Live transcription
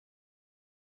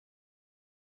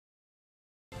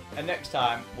And next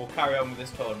time, we'll carry on with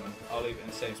this tournament. I'll leave it in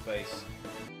the same space.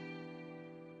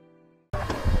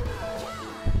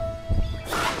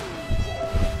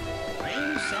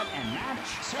 Game, set, and match,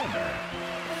 silver.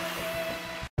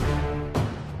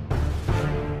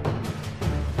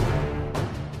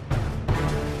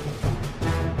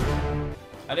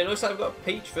 And it looks like we've got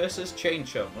Peach versus Chain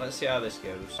Chomp. Let's see how this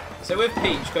goes. So with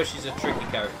Peach, because she's a tricky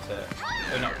character,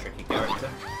 or not a tricky character,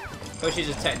 because she's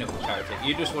a technical character,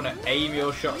 you just want to aim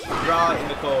your shots right in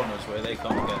the corners where they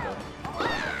can't get them.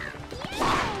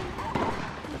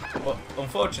 But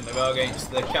unfortunately, we're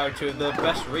against the character with the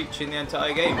best reach in the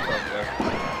entire game, probably.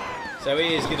 So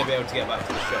he is going to be able to get back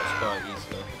to the shots quite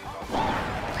easily.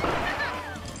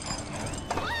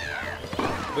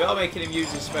 We are making him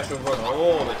use his special run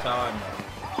all the time, though.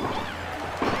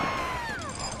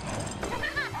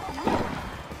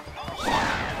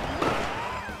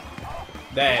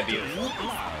 There, beautiful.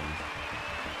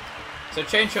 So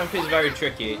Chain Chomp is very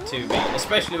tricky to beat,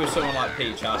 especially with someone like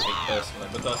Peach, I think, personally,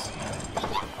 because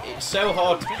it's so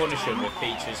hard to punish him with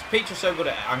Peaches. Peach is so good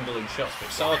at angling shots, but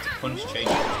it's hard to punish Chain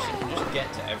Chomp. You can just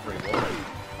get to every one.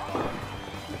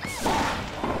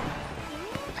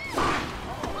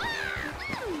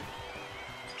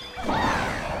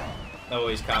 Oh,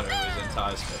 he's countering with his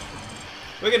entire special.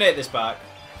 We're going to hit this back.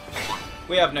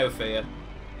 We have no fear.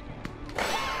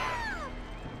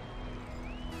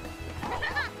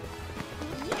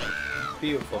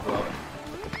 Beautiful block.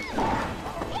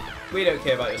 We don't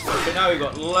care about your special. Now we've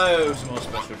got loads more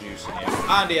special juice in here.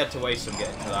 And he had to waste some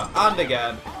getting to that. And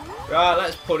again. Right,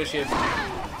 let's punish him.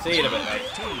 See you in a bit, mate.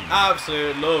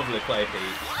 Absolute lovely play,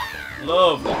 Peach.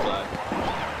 Lovely play.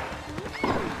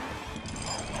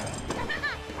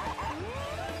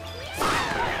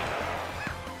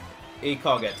 He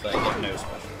can't get to that. He got no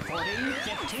special.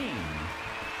 40-15.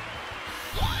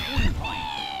 Game point.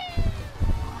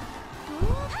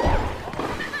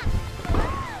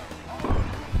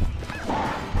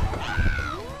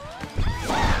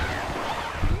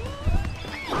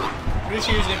 I'm just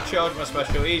using him to charge my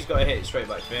special. He's got to hit it straight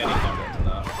back to me, and he can't get to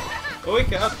that. But we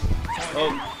can.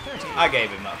 Oh, I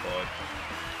gave him that point.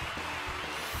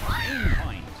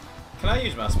 Can I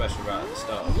use my special right at the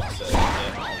start?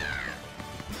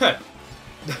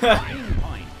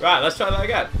 Right, let's try that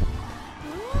again.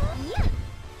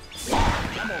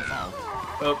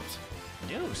 Oops.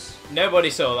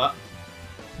 Nobody saw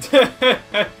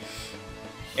that.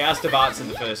 He has to bounce in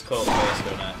the first court first,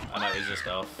 doesn't it? I know he's just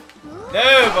off.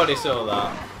 Nobody saw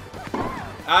that.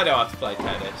 I know how to play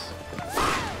tennis.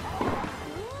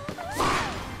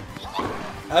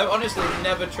 I've honestly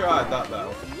never tried that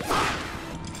though.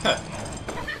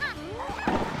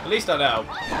 At least I know.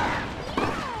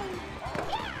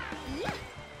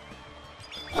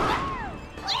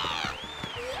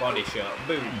 Body shot.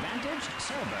 Boom.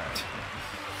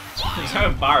 I'm so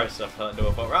embarrassed after that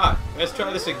double fault. Right, let's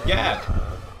try this again.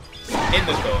 In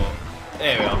the court.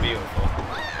 There we are, beautiful.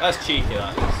 That's cheeky,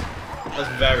 that is. That's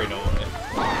very naughty.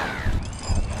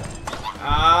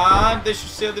 And this should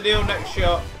seal the deal. Next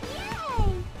shot.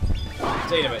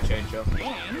 See you in a bit, Chain Chomp.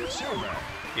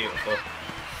 Beautiful.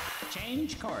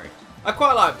 Change court. I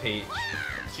quite like Peach.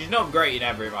 She's not great in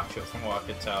every matchup from what I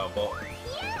can tell, but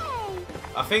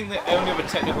I think the only other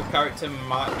technical character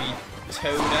might be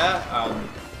Toadette, and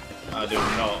I do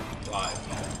not like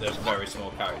the very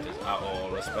small characters at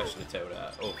all, especially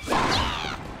Toadette.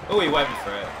 Oh, he went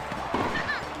for it.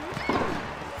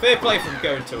 Fair play from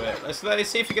going to it. Let's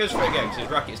see if he goes for it again, because his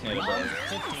racket's nearly broken.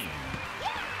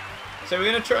 So we're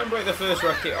going to try and break the first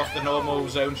racket off the normal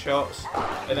zone shots,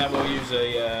 and then we'll use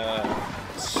a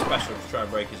special to try and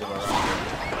break his other racket.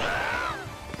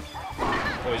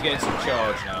 Oh, he's getting some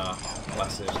charge now.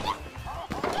 Bless him.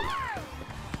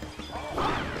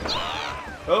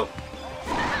 Oh!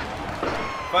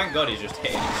 Thank God he's just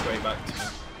hitting it straight back to me.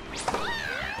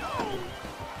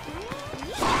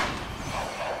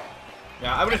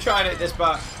 Yeah, I'm going to try and hit this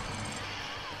back.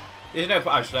 There's no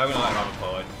point. Actually, I'm going to let him have a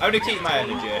point. I'm going to keep my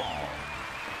energy.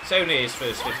 So near his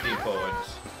first 15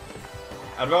 points.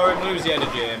 I'd rather him lose the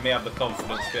energy and me have the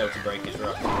confidence to be able to break his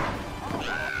racket.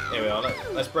 Here we are.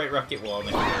 Let's break racket 1 if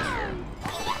it goes through.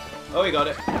 Oh, he got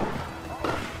it.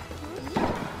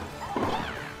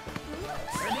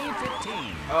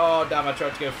 30-15. Oh, damn, I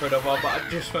tried to go for another one, but I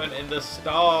just went in the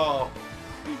star.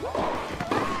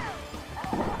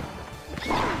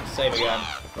 Save again.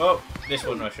 Oh, this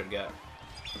one I should get.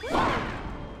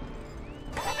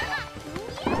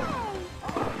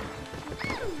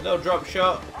 Little drop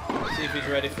shot. See if he's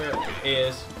ready for it. He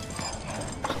is.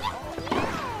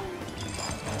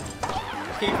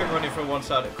 Keep him running from one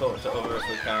side of the court to the other if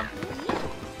we can.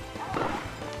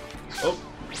 Oh.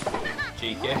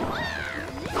 Cheeky.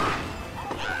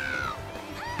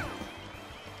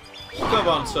 Come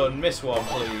on, son. Miss one,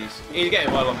 please. He's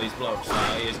getting well on these blocks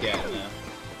now. He is getting there.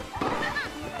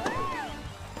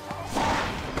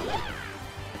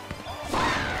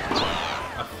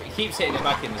 He keeps hitting it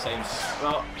back in the same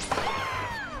spot.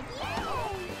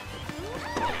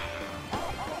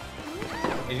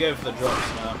 He's going for the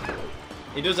drops now.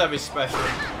 He does have his special.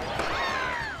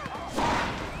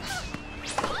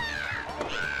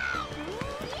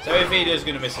 So if he is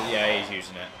going to miss it, yeah, he's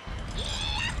using it.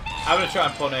 I'm going to try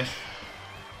and punish.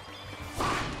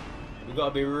 We've got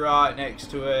to be right next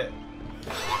to it.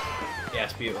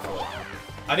 Yes, beautiful.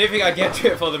 I didn't think I'd get to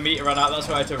it before the meter ran out. That's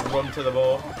why I had to run to the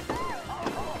ball.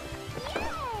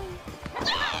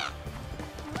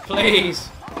 Please.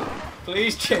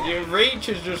 Please, Chain. Your reach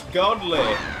is just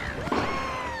godly.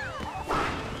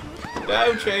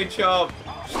 No, Chain Chomp.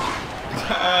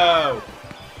 No.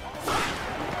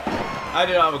 I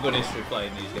do not have a good history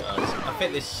playing these guys. I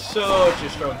think they're such a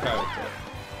strong character.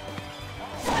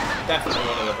 Definitely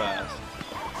one of the best.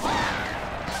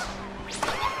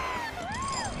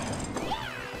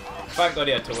 Thank God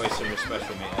he had to waste some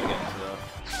special meter against though.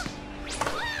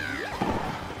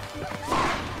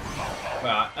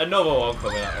 Right, another one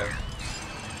coming at him.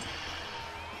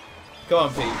 Come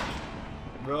on, Pete.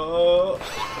 Bro. Oh,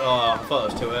 I thought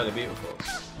it was too early. Beautiful.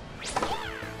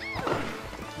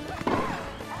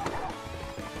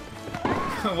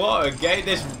 What a game!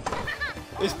 This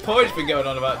point's been going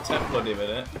on about 10 bloody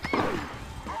minutes.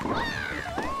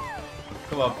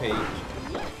 Come on, Peach.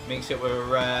 Mix it with a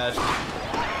red.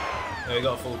 Oh, we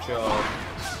got a full charge.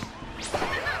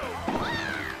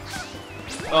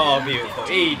 Oh, beautiful.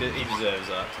 He deserves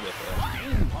that, to be fair.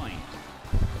 Game point.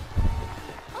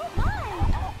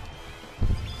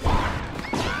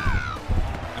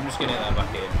 I'm just gonna hit that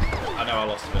back in. I know I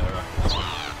lost a bit of records.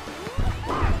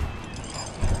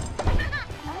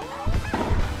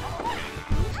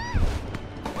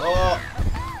 Oh!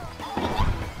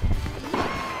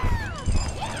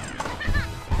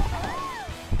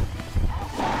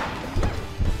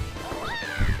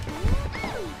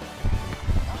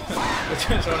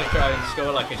 I just want to try and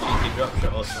score like a cheeky drop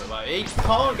shot or something like that. He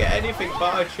can't get anything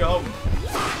by Chomp.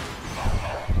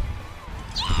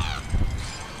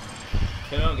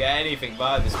 Cannot get anything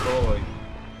by this boy.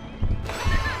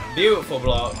 Beautiful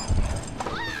block.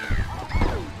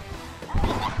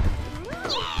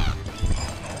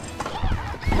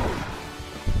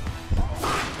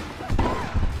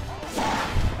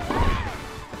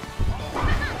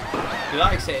 He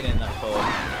likes hitting in that ball.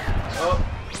 Oh.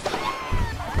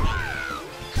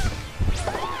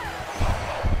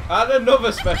 And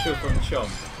another special from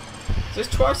Chomp. Is this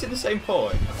twice in the same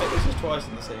point? I think this is twice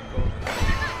in the same point.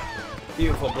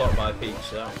 Beautiful block by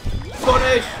Peach, though.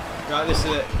 Punish! Right, this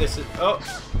is it. This is. Oh!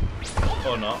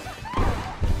 Or not.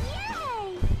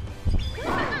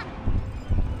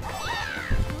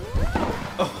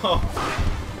 Oh!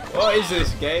 What is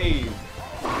this game?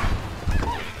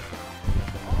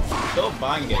 It's all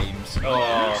bang games.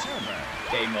 Oh!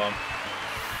 Game on.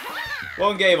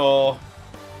 One game all.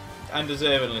 And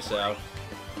deservingly so.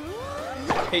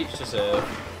 Peach to serve.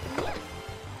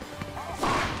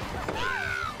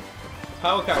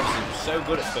 Power characters are so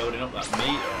good at building up that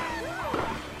meter.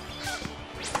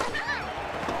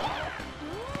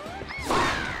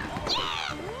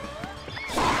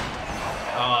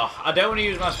 Oh, I don't want to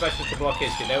use my special to block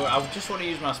his kid. No, I just want to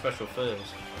use my special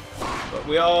first. But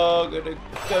we are going to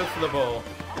go for the ball.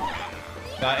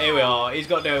 Now, here we are. He's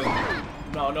got no...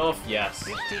 Not enough? Yes.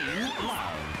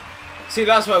 See,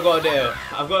 that's what I've got to do.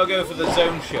 I've got to go for the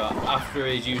zone shot after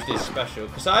he's used his special.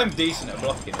 Because I'm decent at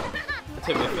blocking it,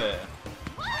 to be fair.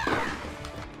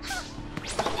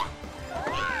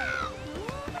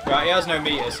 Right, he has no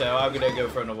meter, so I'm going to go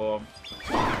for another one.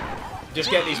 Just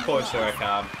get these points where I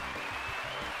can.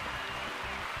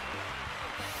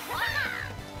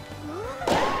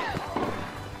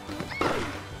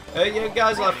 Yeah,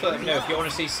 guys, I'll have to let me know if you want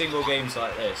to see single games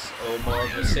like this or more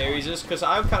of the series, because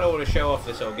I kind of want to show off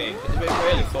this whole game. It's been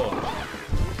really fun.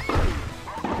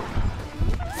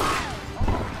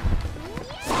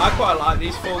 I quite like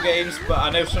these full games, but I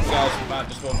know some guys might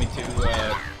just want me to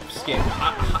skip.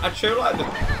 I'd show like the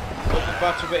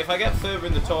battle, but if I get further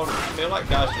in the tournament, I feel like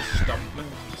guys just stomp me,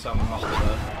 so I'm not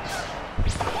there.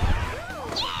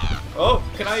 Oh,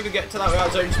 can I even get to that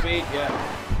without zone speed?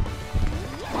 Yeah.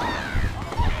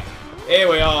 Here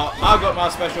we are. I've got my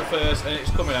special first, and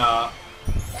it's coming out.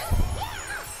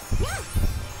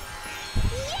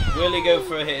 Will he go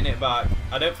for hitting it back?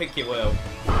 I don't think he will.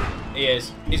 He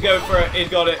is. He's going for it. He's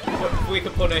got it. We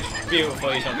can punish. Beautiful.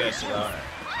 He's not getting to that.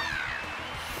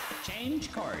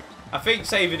 Change court. I think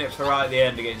saving it for right at the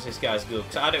end against this guy's good,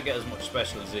 because I don't get as much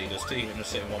special as he does, so he can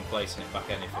just sit in one place and hit back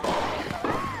anything.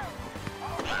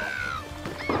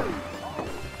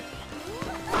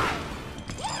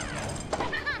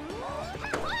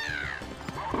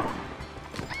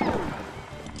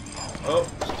 Oh.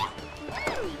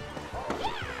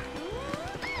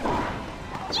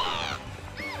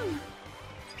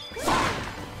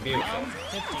 Beautiful.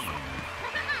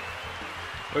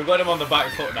 We've got him on the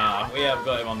back foot now. We have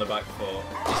got him on the back foot.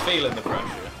 He's feeling the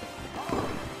pressure.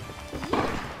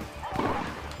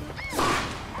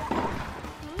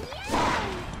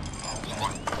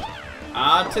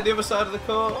 And to the other side of the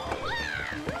court.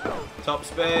 Top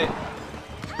spin.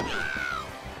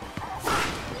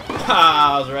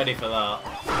 I was ready for that.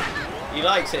 He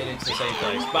likes hitting into the same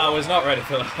place, but I was not ready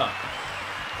for that.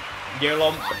 You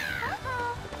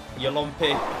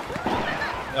lumpy.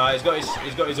 Right, he's got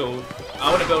his ult. I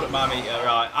want to build up my meter.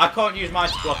 Right, I can't use mine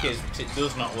to block his because it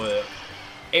does not work.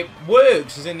 It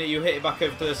works as in that you hit it back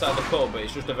over to the side of the court, but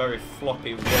it's just a very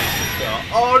floppy, wasted shot.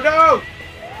 Oh no!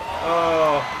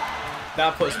 Oh.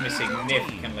 That puts me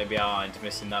significantly behind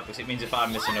missing that, because it means if I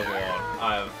miss another one,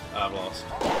 I've lost.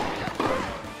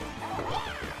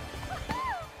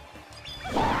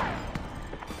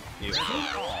 Beautiful.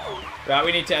 Right,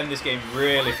 we need to end this game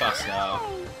really fast now.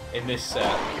 In this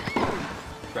set,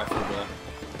 preferably.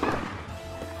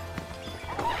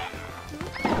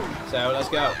 So let's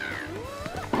go.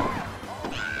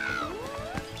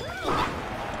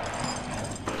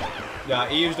 Yeah,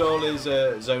 he used all his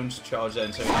zones to charge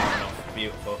then, so he ran off.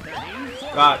 Beautiful.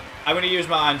 Right, I'm going to use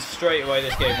mine straight away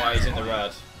this game while he's in the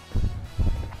red.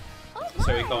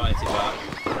 So he can't hit it back.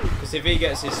 Because if he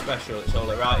gets his special, it's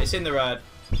all right. It's in the red.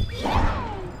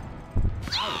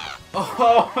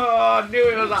 Oh, I knew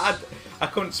it was that. I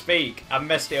couldn't speak. I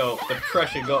messed it up. The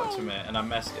pressure got to me, and I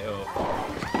messed it up.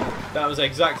 That was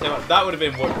exactly what. That would have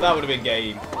been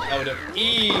game. That would have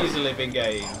easily been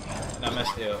game, and I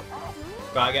messed it up.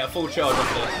 Right, get a full charge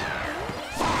off this.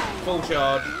 Full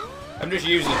charge. I'm just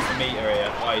using it for meter here.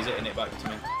 Why he's hitting it back to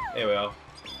me? Here we are.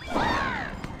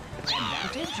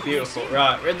 Beautiful.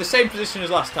 Right, we're in the same position as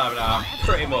last time now.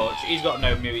 Pretty much. He's got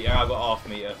no meter. I've got half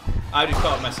meter. I just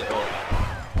can't mess it up.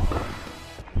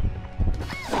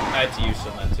 I had to use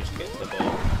something to just get to the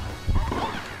ball.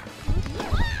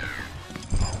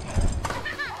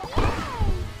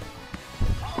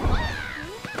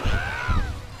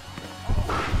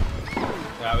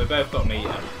 Right, we both got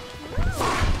meter.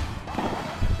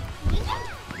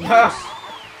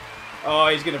 Oh,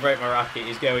 he's going to break my racket.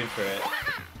 He's going for it.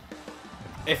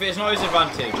 If it's not his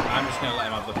advantage, I'm just going to let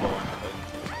him have the ball.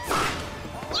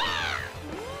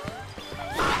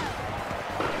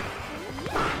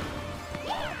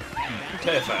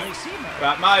 Perfect.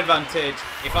 Right, my advantage,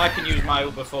 if I can use my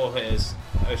ult before his,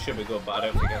 it should be good, but I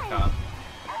don't think I can.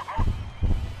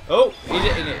 Oh, he's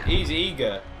hitting it. He's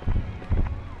eager.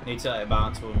 Need to let it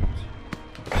bounce once.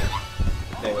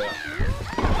 There we are.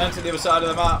 And to the other side of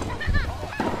the map.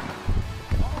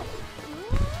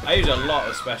 I use a lot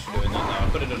of special doing that now. I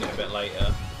could have done it a bit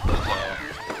later.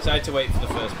 So I had to wait for the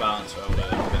first bounce, so I would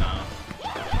have been out.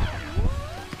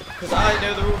 Because I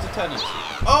know the rules of tennis.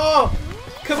 Oh!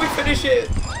 Can we finish it?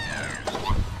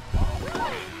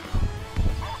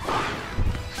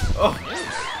 Oh!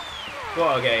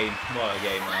 What a game. What a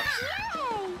game, lads.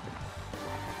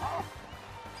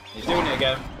 He's doing it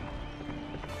again.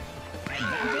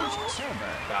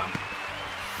 Damn.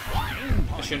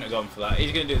 I shouldn't have gone for that.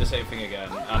 He's going to do the same thing again,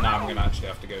 and now I'm going to actually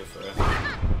have to go for it.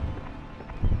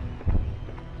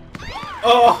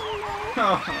 Oh!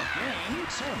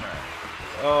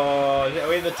 Oh, are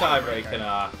we in the tiebreaker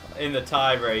now? In the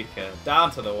tiebreaker.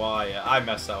 Down to the wire. I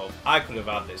messed up. I could have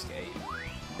had this game.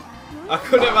 I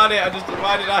could have had it.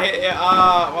 Why did I hit it?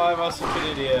 Ah, why am I such an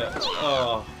idiot?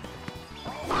 Oh.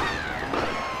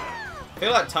 I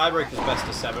feel like tiebreaker's best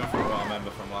of 7 from what I remember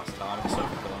from last time. It's so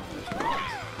cool.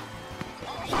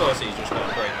 Of course he's just going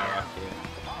to break my racket.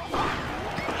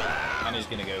 And he's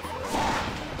going to go for it.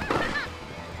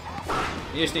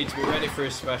 You just need to be ready for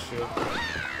his special.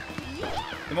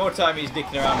 The more time he's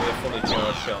dicking around with a fully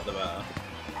charged shot, the better.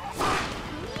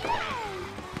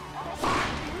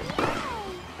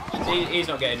 He's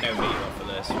not getting no meat off of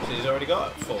this, because he's already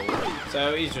got it full.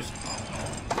 So he's just...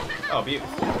 Oh,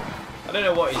 beautiful. I don't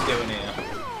know what he's doing here.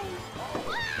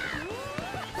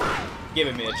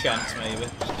 Giving me a chance, maybe.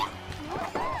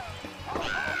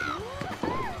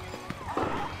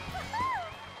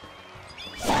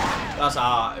 That's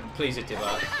art. Please hit it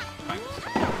back. Thanks.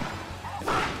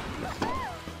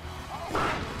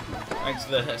 Thanks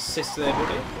for the assist there,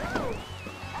 buddy.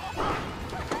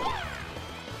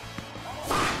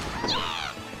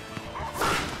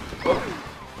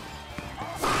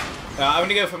 I'm going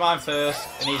to go for mine first,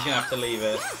 and he's going to have to leave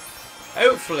it.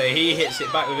 Hopefully he hits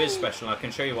it back with his special, and I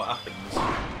can show you what happens.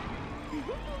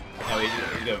 No, he's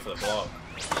going for the block.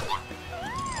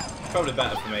 Probably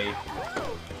better for me.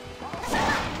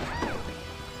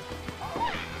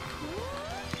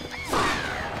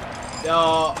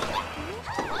 Oh,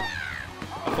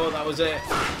 I thought that was it.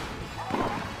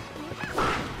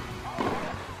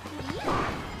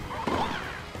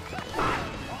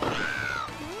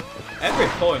 Every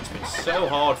point's been so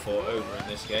hard fought over in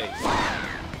this game.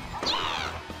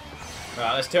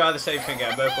 Right, let's try the same thing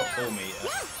again. Both got full meter.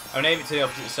 I'm going to aim it to the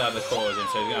opposite side of the court as him,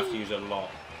 so he's going to have to use a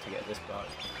lot to get this back.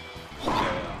 There we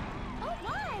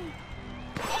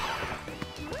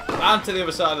are. And to the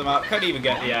other side of the map. Couldn't even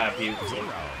get the air. Beautiful.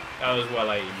 That was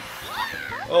well aimed.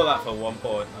 All that for 1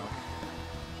 point now.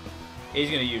 He's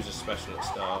going to use a special at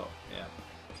start. Yeah.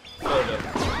 Hold up.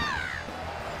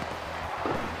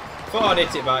 Thought I'd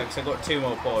hit it back because I've got 2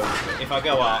 more points. But if I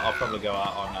go out, I'll probably go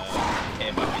out on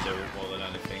hitting back his ult more than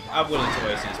anything. I'm willing to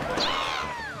waste his points.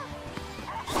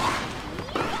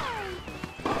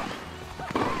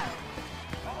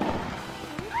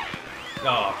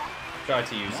 Oh, tried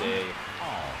to use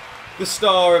the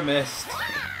star and missed.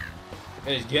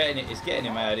 He's getting it. He's getting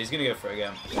in my head. He's gonna go for it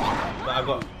again. But I've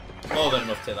got more than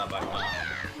enough to hit that back now.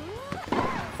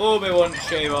 Fool me once,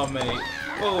 shame on me.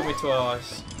 Fool me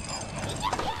twice.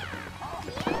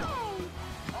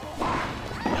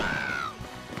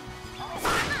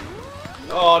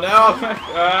 Oh no!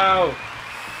 Oh,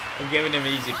 I'm giving him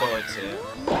easy points here.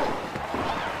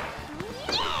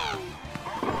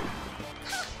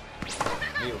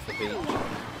 Beautiful beach.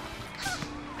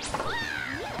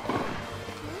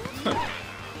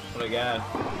 What again?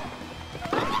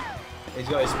 He's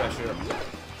got his special.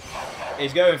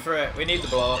 He's going for it. We need the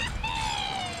block.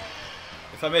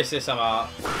 If I miss this, I'm out.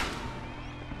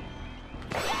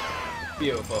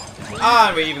 Beautiful.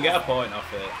 And we even get a point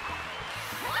off it.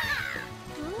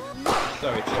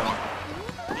 Sorry, Chomp.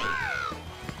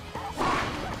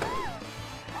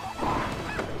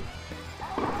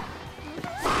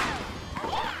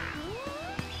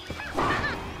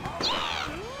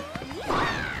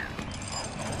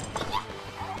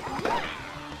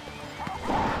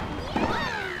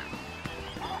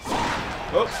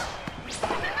 Oh.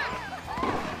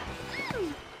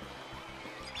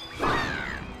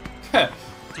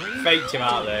 Faked him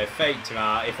out there. Faked him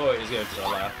out. He thought he was going to the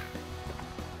left.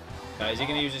 Is he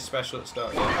going to use his special at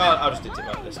start? Yeah. Oh, I'll just hit it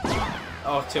back this time.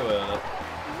 Oh, too early.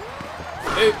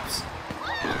 Oops.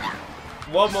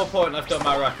 1 more point left on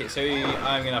my racket, so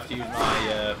I'm going to have to use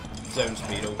my zone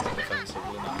speed ultra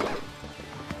defensively now.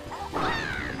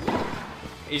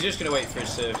 He's just going to wait for his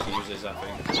serve to use his, I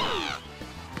think.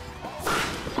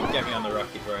 Get me on the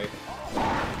racket break.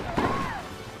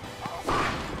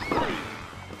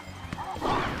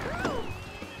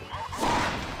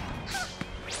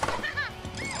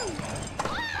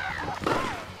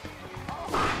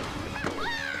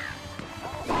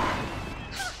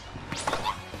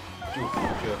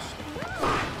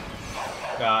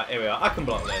 Here we are. I can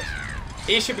block this.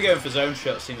 He should be going for zone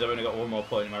shot since I've only got 1 more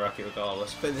point in my racket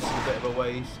regardless. But this is a bit of a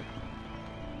waste.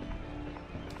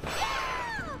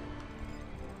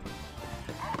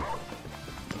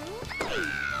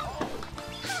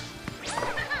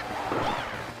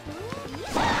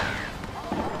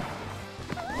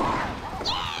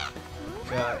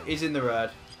 Yeah, he's in the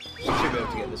red. We should be able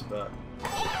to get this back.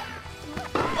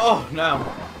 Oh, no.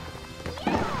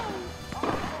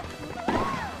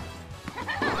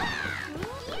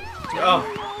 Oh,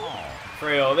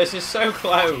 3-0. This is so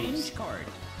close.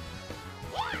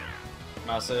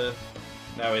 Massive.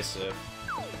 No, he's serve.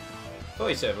 Thought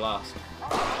he served last.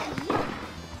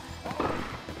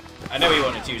 I know he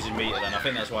wanted to use his meter then. I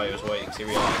think that's why he was waiting because he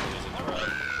realised he was in the red.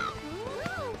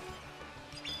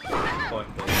 Point.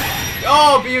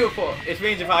 Oh, beautiful! It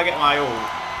means if I get my ult,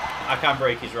 I can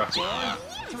break his racket.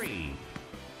 3.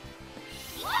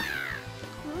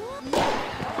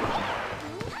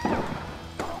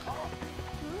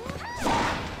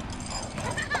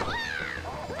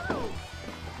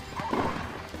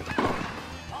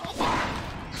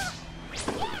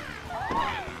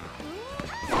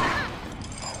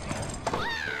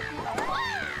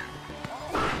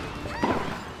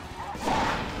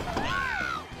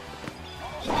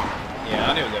 Yeah,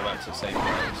 I knew we'd go back to the same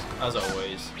place, as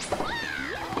always.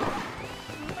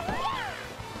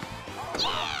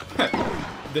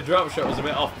 The drop shot was a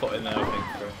bit off-putting there, I think.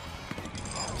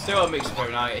 Still on mixing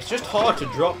very nice. It's just hard to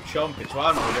drop Chomp. It's why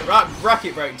I'm not with it.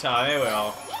 Racket break time, here we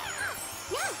are.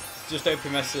 Just hope he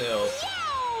messes it up.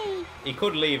 He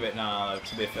could leave it now,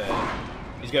 to be fair.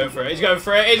 He's going for it, he's going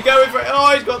for it, he's going for it!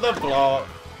 Oh, he's got the block!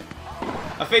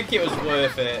 I think it was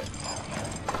worth it.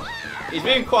 He's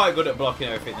been quite good at blocking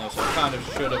everything though, so I kind of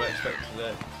should have expected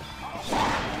it.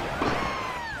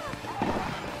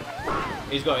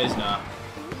 He's got his now.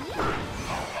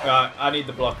 Right, I need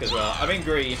the block as well. I'm in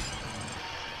green,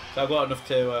 so I've got enough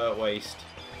to waste.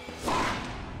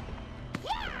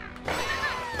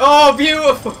 Oh,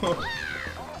 beautiful!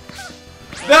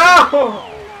 No!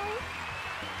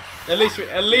 At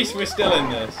least we're still in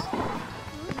this.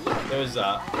 There was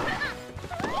that.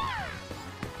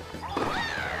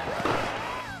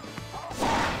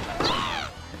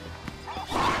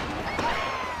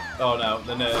 Oh no,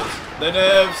 the nerves. The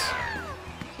nerves!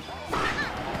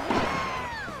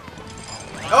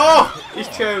 Oh! He's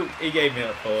true. He gave me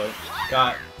that point.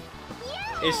 Right.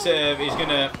 His serve, he's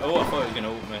gonna... Oh, I thought he was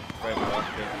gonna ult me.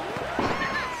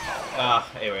 Ah,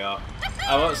 here we are.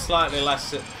 I want slightly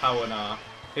less power now.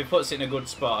 If he puts it in a good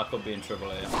spot, I could be in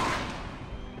trouble here.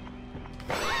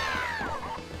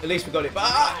 At least we got it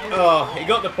back. Oh, he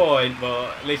got the point,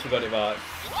 but at least we got it back.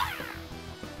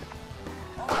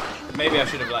 Maybe I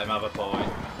should have let him have a point.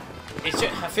 It's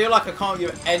just, I feel like I can't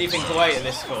give anything away at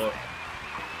this score.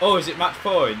 Oh, is it match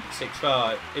point?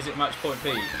 6-5. Is it match point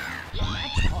P?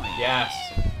 Yes.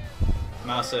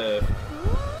 Massive.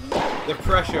 The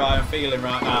pressure I am feeling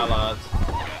right now, lads.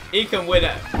 He can win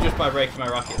it just by breaking my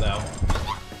racket, though.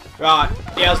 Right,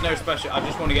 he has no special. I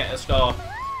just want to get a star.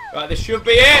 Right, this should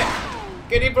be it.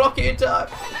 Can he block it in time?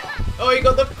 Oh, he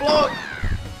got the block.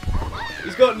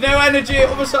 He's got no energy at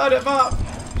the other side of the map.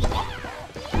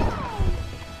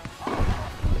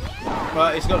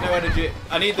 Right, he's got no energy.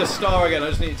 I need the star again. I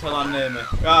just need it to land near me.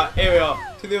 Right, here we are.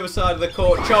 To the other side of the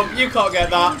court. Chomp, you can't get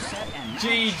that.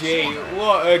 GG.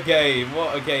 What a game.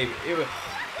 What a game.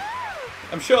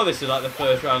 I'm sure this is like the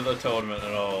first round of the tournament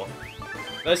and all.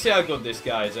 Let's see how good this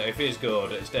guy is. If he's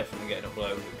good, it's definitely getting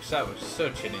uploaded. Because that was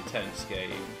such an intense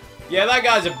game. Yeah, that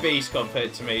guy's a beast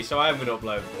compared to me. So I am going to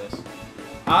upload this.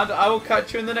 And I will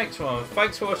catch you in the next one.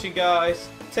 Thanks for watching, guys.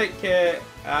 Take care.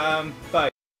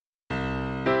 Bye.